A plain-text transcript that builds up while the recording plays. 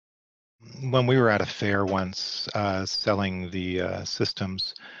when we were at a fair once selling the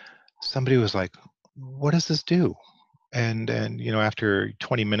systems, somebody was like, "What does this do?" And after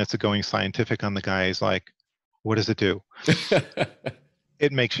 20 minutes of going scientific on the guy, he's like, "What does it do?"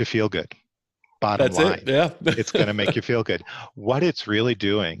 It makes you feel good. Bottom That's it. line, Yeah. it's going to make you feel good. What it's really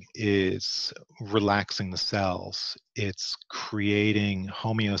doing is relaxing the cells. It's creating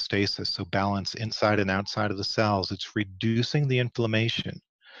homeostasis, so balance inside and outside of the cells. It's reducing the inflammation.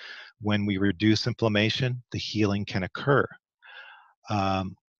 When we reduce inflammation, the healing can occur.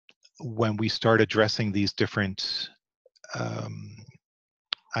 Um, when we start addressing these different um,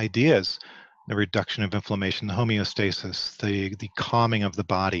 ideas, the reduction of inflammation, the homeostasis, the calming of the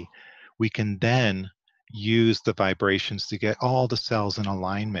body, we can then use the vibrations to get all the cells in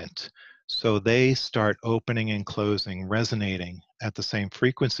alignment. So they start opening and closing, resonating at the same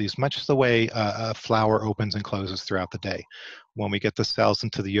frequencies, much the way a flower opens and closes throughout the day. When we get the cells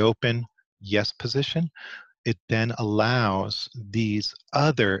into the open yes position, it then allows these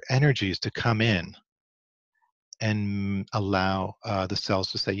other energies to come in and allow the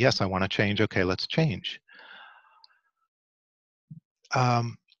cells to say, yes, I want to change. Okay, let's change.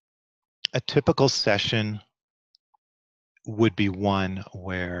 Um, a typical session would be one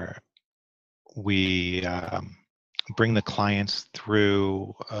where we bring the clients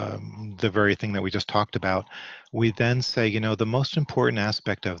through the very thing that we just talked about. We then say, the most important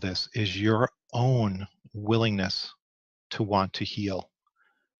aspect of this is your own willingness to want to heal.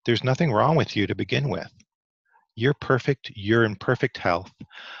 There's nothing wrong with you to begin with. You're perfect. You're in perfect health.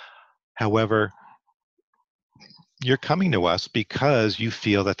 However, you're coming to us because you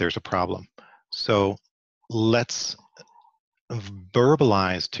feel that there's a problem. So let's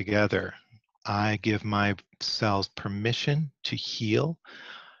verbalize together. I give my cells permission to heal.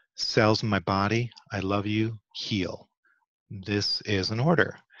 Cells in my body, I love you, heal. This is an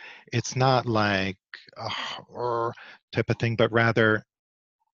order. It's not like or type of thing, but rather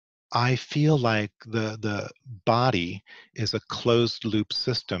I feel like the body is a closed loop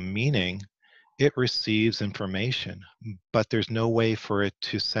system, meaning it receives information, but there's no way for it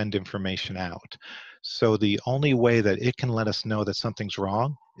to send information out. So the only way that it can let us know that something's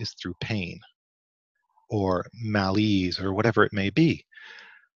wrong is through pain or malaise or whatever it may be.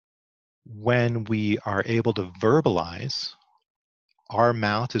 When we are able to verbalize, our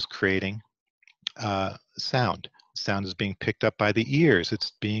mouth is creating sound. Sound is being picked up by the ears.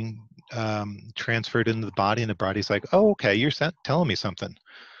 It's being transferred into the body, and the body's like, "Oh, okay, you're telling me something."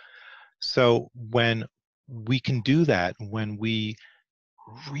 So when we can do that, when we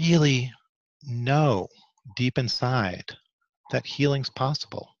really know deep inside that healing's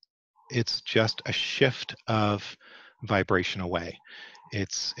possible, it's just a shift of vibration away.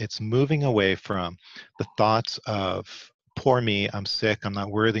 It's moving away from the thoughts of poor me, I'm sick, I'm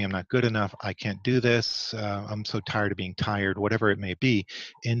not worthy, I'm not good enough, I can't do this, I'm so tired of being tired, whatever it may be,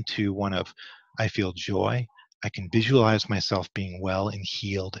 into one of I feel joy, I can visualize myself being well and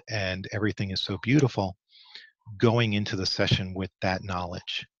healed, and everything is so beautiful. Going into the session with that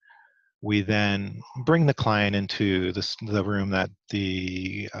knowledge, we then bring the client into the room that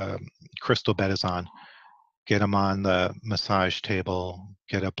the crystal bed is on, get them on the massage table,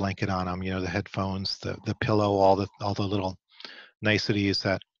 get a blanket on them, the headphones, the pillow, all the little niceties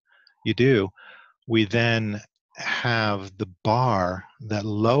that you do. We then have the bar that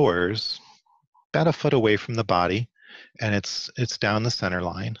lowers about a foot away from the body, and it's down the center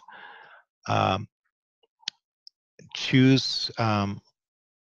line. Um, choose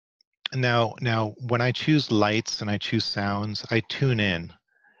now when I choose lights and I choose sounds, I tune in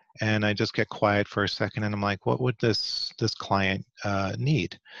and I just get quiet for a second, and I'm like, what would this client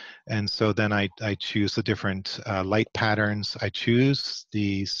need? And so then I choose the different light patterns. I choose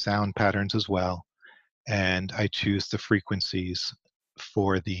the sound patterns as well, and I choose the frequencies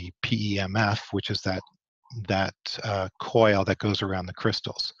for the PEMF, which is that coil that goes around the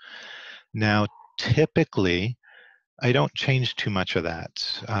crystals. Now, typically, I don't change too much of that.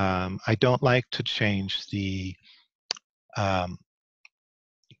 I don't like to change um,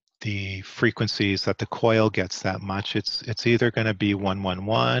 the frequencies that the coil gets that much. It's either going to be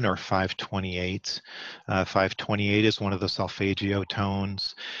 111 or 528. 528 is one of the solfeggio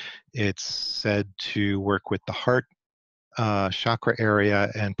tones. It's said to work with the heart chakra area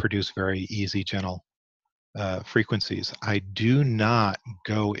and produce very easy, gentle frequencies. I do not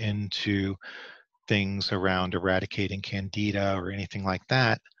go into things around eradicating candida or anything like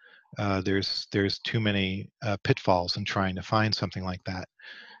that. There's too many pitfalls in trying to find something like that.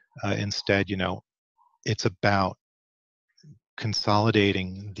 Instead, it's about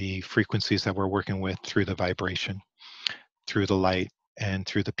consolidating the frequencies that we're working with through the vibration, through the light, and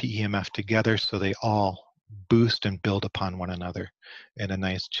through the PEMF together, so they all boost and build upon one another in a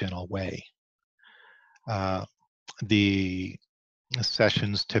nice, gentle way. The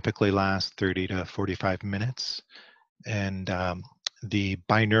sessions typically last 30 to 45 minutes, and the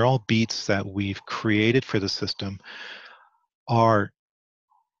binaural beats that we've created for the system are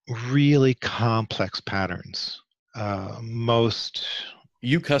really complex patterns. Most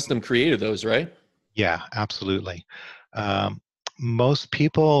You custom created those, right? Yeah, absolutely. Um, Most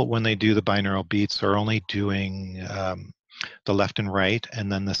people, when they do the binaural beats, are only doing the left and right,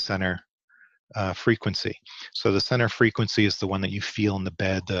 and then the center frequency. So the center frequency is the one that you feel in the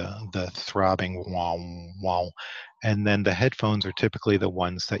bed, the throbbing wow wow, and then the headphones are typically the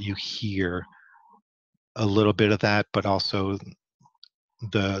ones that you hear a little bit of that, but also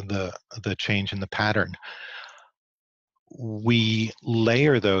the change in the pattern. We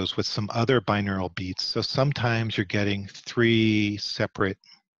layer those with some other binaural beats. So sometimes you're getting 3 separate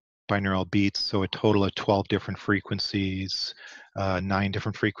binaural beats, so a total of 12 different frequencies, 9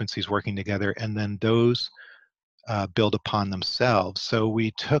 different frequencies working together, and then those build upon themselves. So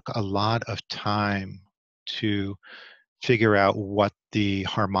we took a lot of time to figure out what the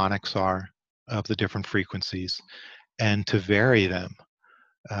harmonics are of the different frequencies and to vary them.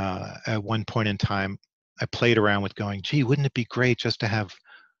 At one point in time, I played around with going, gee, wouldn't it be great just to have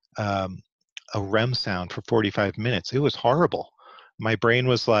um, a REM sound for 45 minutes? It was horrible. My brain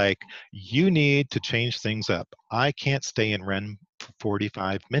was like, you need to change things up. I can't stay in REM for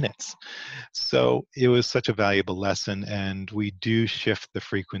 45 minutes. So it was such a valuable lesson, and we do shift the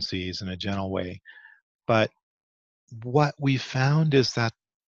frequencies in a gentle way. But what we found is that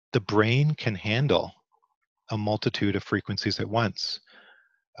the brain can handle a multitude of frequencies at once.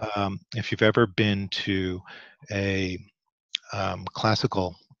 If you've ever been to a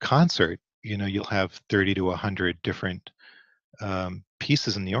classical concert, you know, you'll have 30 to 100 different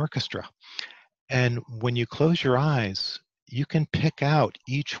pieces in the orchestra. And when you close your eyes, you can pick out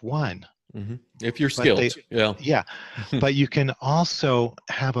each one. If you're But they, skilled, yeah. yeah, but you can also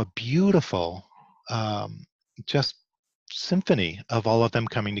have a beautiful, um, just symphony of all of them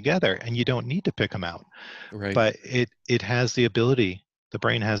coming together, and you don't need to pick them out. Right. But it has the ability, the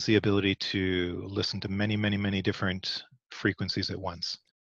brain has the ability to listen to many, many, many different frequencies at once.